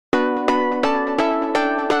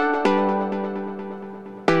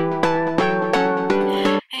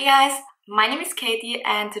Hey guys, my name is Katie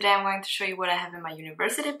and today I'm going to show you what I have in my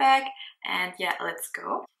university bag, and yeah, let's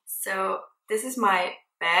go. So this is my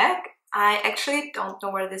bag. I actually don't know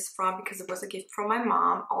where this is from because it was a gift from my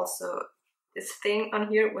mom. Also, this thing on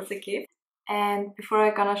here was a gift. And before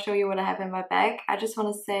I'm gonna show you what I have in my bag, I just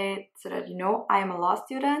want to say so that you know I am a law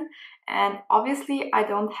student, and obviously I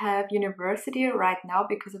don't have university right now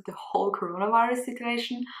because of the whole coronavirus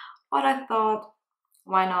situation, but I thought,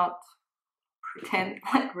 why not pretend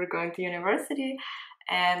like we're going to university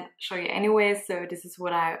and show you anyway. So this is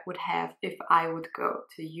what I would have if I would go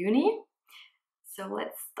to uni. So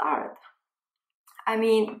let's start. I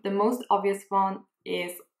mean, the most obvious one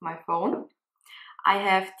is my phone. I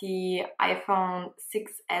have the iPhone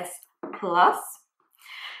 6s Plus,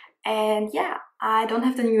 and yeah, I don't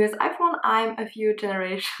have the newest iPhone. I'm a few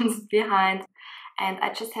generations behind, and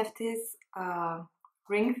I just have this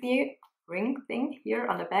ring thing here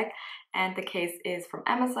on the back, and the case is from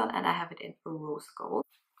Amazon and I have it in rose gold.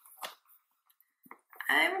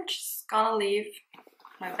 I'm just gonna leave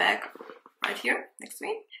my bag right here next to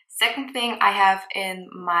me. Second thing I have in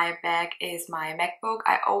my bag is my MacBook.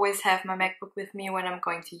 I always have my MacBook with me when I'm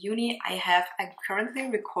going to uni. I'm currently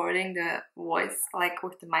recording the voice like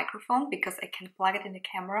with the microphone because I can plug it in the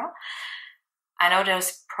camera. I know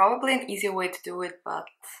there's probably an easier way to do it, but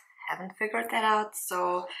haven't figured that out.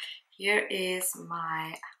 So here is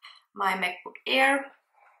my MacBook Air.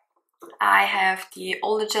 I have the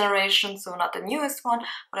older generation, so not the newest one,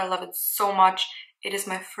 but I love it so much. It is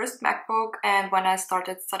my first MacBook, and when I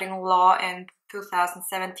started studying law in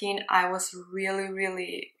 2017, I was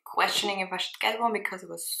really questioning if I should get one because it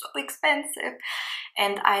was so expensive.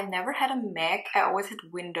 And I never had a Mac, I always had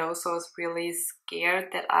Windows, so I was really scared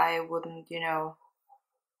that I wouldn't, you know,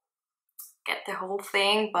 get the whole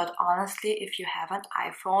thing. But honestly, if you have an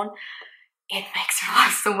iPhone, it makes your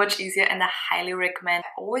life so much easier, and I highly recommend. I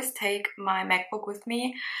always take my MacBook with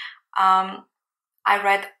me. I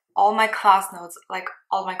read all my class notes, like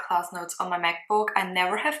all my class notes on my MacBook. I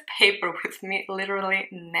never have paper with me, literally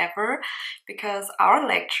never, because our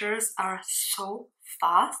lectures are so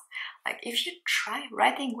fast. Like if you try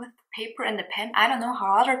writing with paper and a pen, I don't know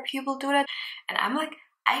how other people do that, and I'm like,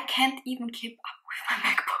 I can't even keep up with my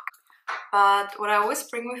MacBook. But what I always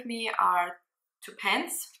bring with me are 2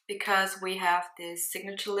 pens, because we have this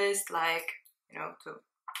signature list, like, you know, to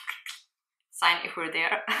sign if we're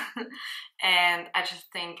there. And I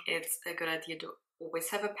just think it's a good idea to always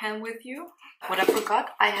have a pen with you. What I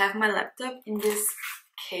forgot, I have my laptop in this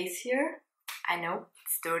case here. I know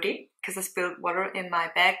it's dirty because I spilled water in my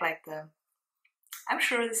bag, like I'm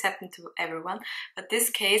sure this happened to everyone, but this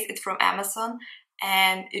case, it's from Amazon,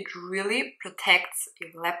 and it really protects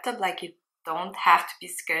your laptop. Like, you don't have to be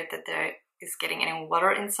scared that there is getting any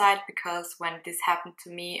water inside, because when this happened to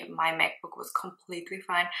me, my MacBook was completely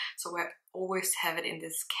fine. So I always have it in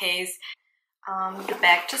this case. The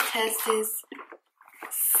bag just has this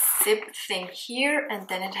zip thing here, and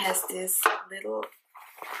then it has this little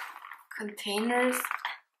containers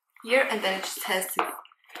here, and then it just has this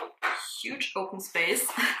huge open space.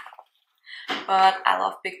 But I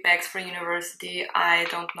love big bags for university. I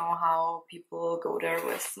don't know how people go there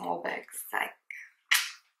with small bags. Like,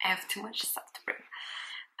 I have too much stuff to bring.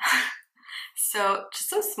 So just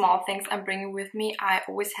some small things I'm bringing with me. I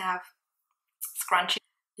always have scrunchie.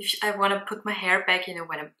 If I want to put my hair back, you know,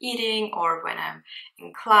 when I'm eating or when I'm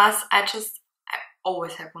in class, I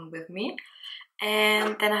always have one with me.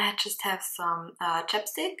 And then I just have some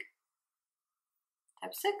chapstick,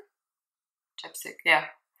 yeah.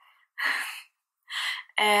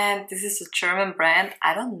 And this is a German brand.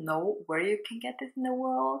 I don't know where you can get this in the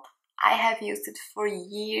world. I have used it for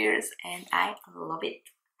years and I love it.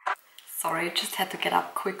 Sorry, I just had to get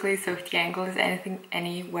up quickly, so if the angle is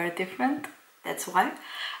anywhere different, that's why.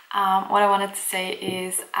 What I wanted to say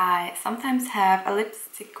is I sometimes have a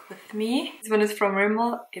lipstick with me. This one is from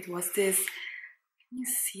Rimmel. It was this, can you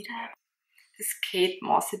see that? This Kate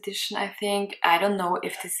Moss edition, I think. I don't know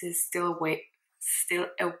if this is still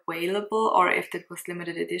available or if that was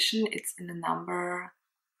limited edition. It's in the number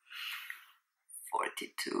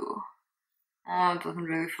 42. Oh, it doesn't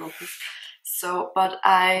really focus. So, but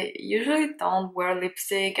I usually don't wear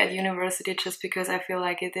lipstick at university just because I feel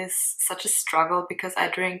like it is such a struggle, because I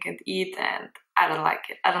drink and eat and I don't like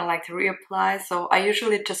it. I don't like to reapply, so I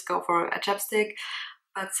usually just go for a chapstick,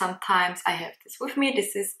 but sometimes I have this with me.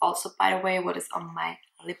 This is also, by the way, what is on my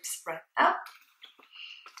lips right now.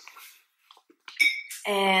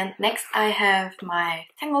 And next I have my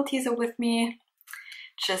Tangle Teezer with me.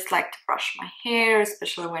 Just like to brush my hair,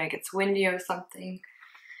 especially when it gets windy or something.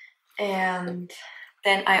 And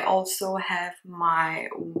Then I also have my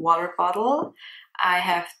water bottle. I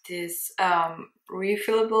have this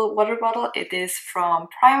refillable water bottle. It is from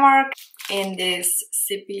Primark in this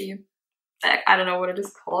zippy bag. I don't know what it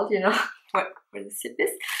is called, you know, where the zip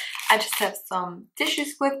is. I just have some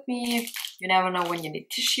tissues with me. You never know when you need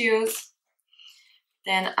tissues.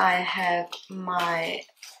 Then I have my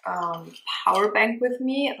power bank with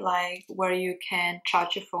me, like where you can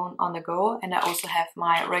charge your phone on the go. And I also have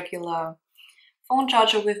my regular phone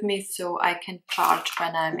charger with me, so I can charge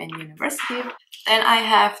when I'm in university. Then I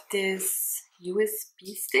have this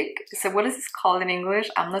USB stick. So what is this called in English?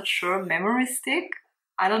 I'm not sure. Memory stick?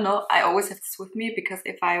 I don't know. I always have this with me because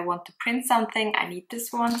if I want to print something, I need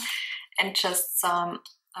this one. And just some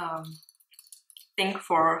thing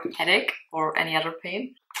for headache or any other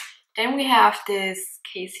pain. Then we have this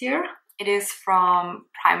case here. It is from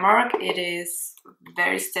Primark. It is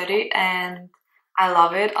very sturdy and I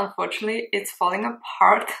love it. Unfortunately, it's falling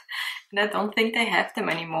apart and I don't think they have them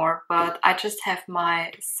anymore, but I just have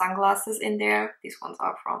my sunglasses in there. These ones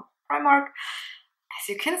are from Primark. As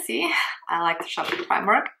you can see, I like to shop at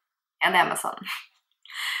Primark and Amazon.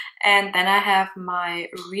 And then I have my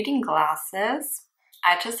reading glasses.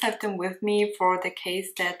 I just have them with me for the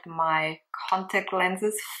case that my contact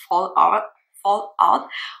lenses fall out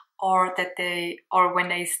or when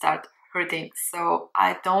they start hurting. So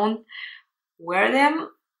I don't wear them,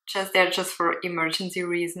 they're just for emergency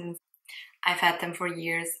reasons. I've had them for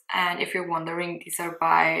years, and if you're wondering, these are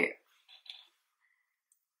by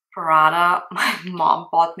Prada. My mom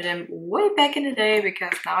bought me them way back in the day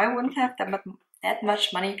because now I wouldn't have that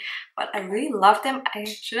much money, but I really love them. I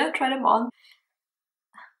should have tried them on.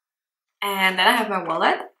 And then I have my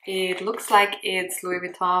wallet. It looks like it's Louis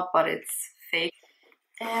Vuitton, but it's fake.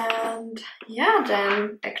 And yeah,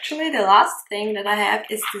 then actually the last thing that I have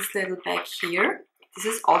is this little bag here. This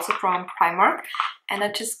is also from Primark, and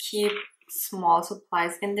I just keep small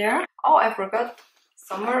supplies in there. Oh, I forgot,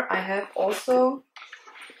 somewhere I have also,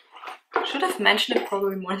 I should have mentioned it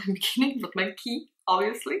probably more in the beginning, but my key,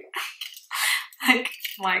 obviously. Like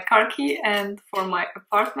my car key and for my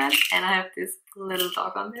apartment, and I have this little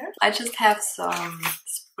dog on there. I just have some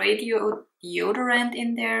spray deodorant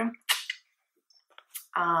in there.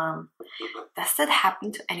 Does that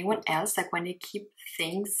happen to anyone else? Like when they keep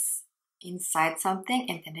things inside something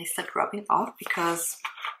and then they start rubbing off? Because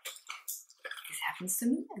this happens to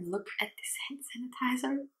me. And look at this hand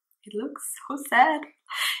sanitizer. It looks so sad.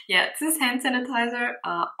 Yeah, this is hand sanitizer.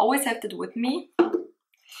 Always have that with me.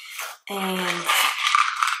 And I'm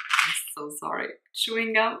so sorry.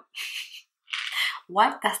 Chewing gum.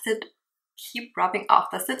 Why does it keep rubbing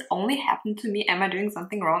off? Does it only happen to me? Am I doing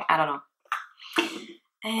something wrong? I don't know.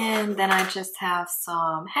 And then I just have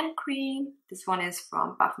some hand cream. This one is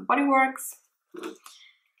from Bath & Body Works.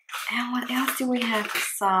 And what else do we have?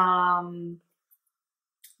 Some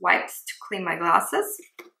wipes to clean my glasses.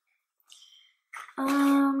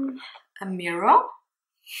 A mirror.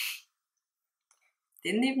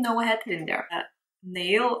 Didn't even know I had it in there. A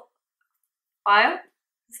nail file.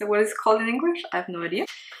 Is that what it's called in English? I have no idea.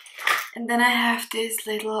 And then I have this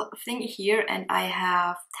little thing here, and I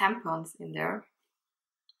have tampons in there.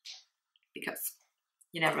 Because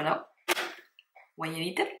you never know when you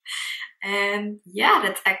need them. And yeah,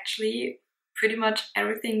 that's actually pretty much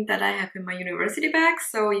everything that I have in my university bag.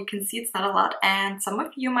 So you can see it's not a lot. And some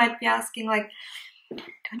of you might be asking, like,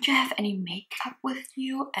 don't you have any makeup with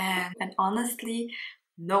you? And honestly,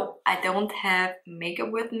 no, I don't have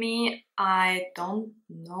makeup with me. I don't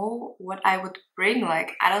know what I would bring.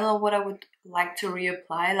 Like, I don't know what I would like to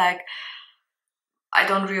reapply. Like, I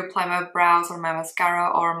don't reapply my brows or my mascara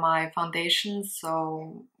or my foundation,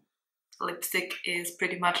 so lipstick is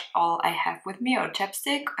pretty much all I have with me, or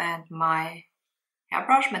chapstick, and my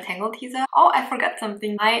hairbrush, my Tangle teaser. Oh, I forgot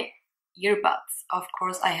something. My earbuds. Of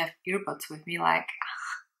course, I have earbuds with me. Like,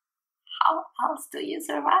 how else do you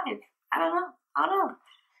survive? I don't know.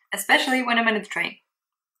 Especially when I'm in the train.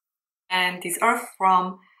 And these are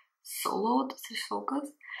from Solo. Does this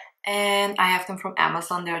focus? And I have them from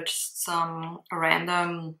Amazon. They're just some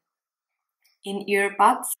random in-ear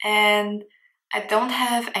buds. And I don't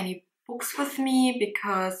have any books with me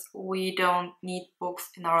because we don't need books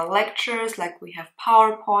in our lectures. Like, we have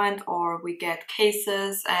PowerPoint or we get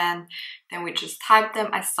cases and then we just type them.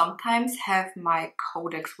 I sometimes have my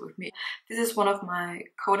codex with me. This is one of my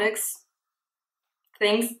codex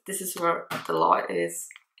things. This is where the law is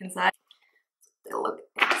inside. They look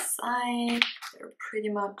inside. They're pretty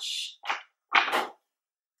much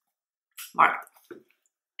marked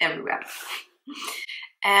everywhere.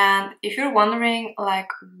 And if you're wondering, like,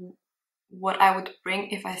 what I would bring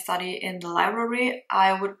if I study in the library,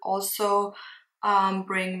 I would also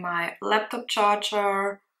bring my laptop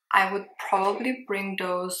charger. I would probably bring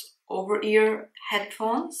those over-ear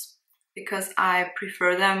headphones because I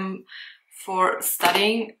prefer them for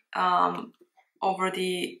studying over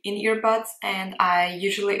the in-ear buds, and I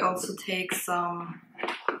usually also take some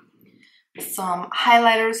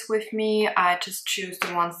highlighters with me. I just choose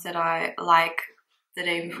the ones that I like the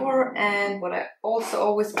day before, and what I also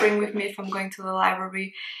always bring with me if I'm going to the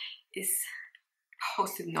library is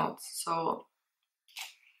post-it notes. So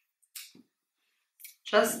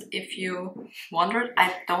just if you wondered,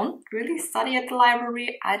 I don't really study at the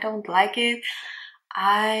library. I don't like it.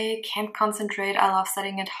 I can't concentrate. I love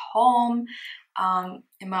studying at home,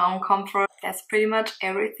 in my own comfort. That's pretty much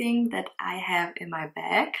everything that I have in my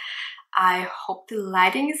bag. I hope the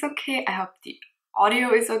lighting is okay. I hope the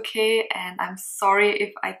audio is okay, and I'm sorry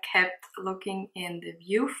if I kept looking in the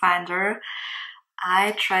viewfinder.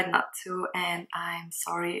 I tried not to, and I'm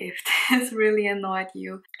sorry if this really annoyed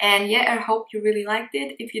you. And yeah, I hope you really liked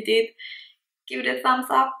it. If you did, give it a thumbs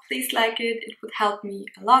up. Please like it. It would help me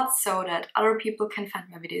a lot so that other people can find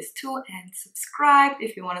my videos too. And subscribe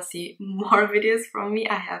if you want to see more videos from me.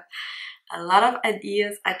 I have a lot of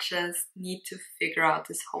ideas. I just need to figure out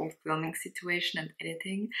this whole filming situation and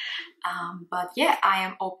editing. But yeah, I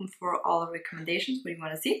am open for all recommendations, what you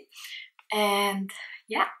want to see. And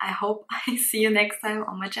yeah, I hope I see you next time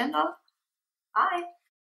on my channel. Bye!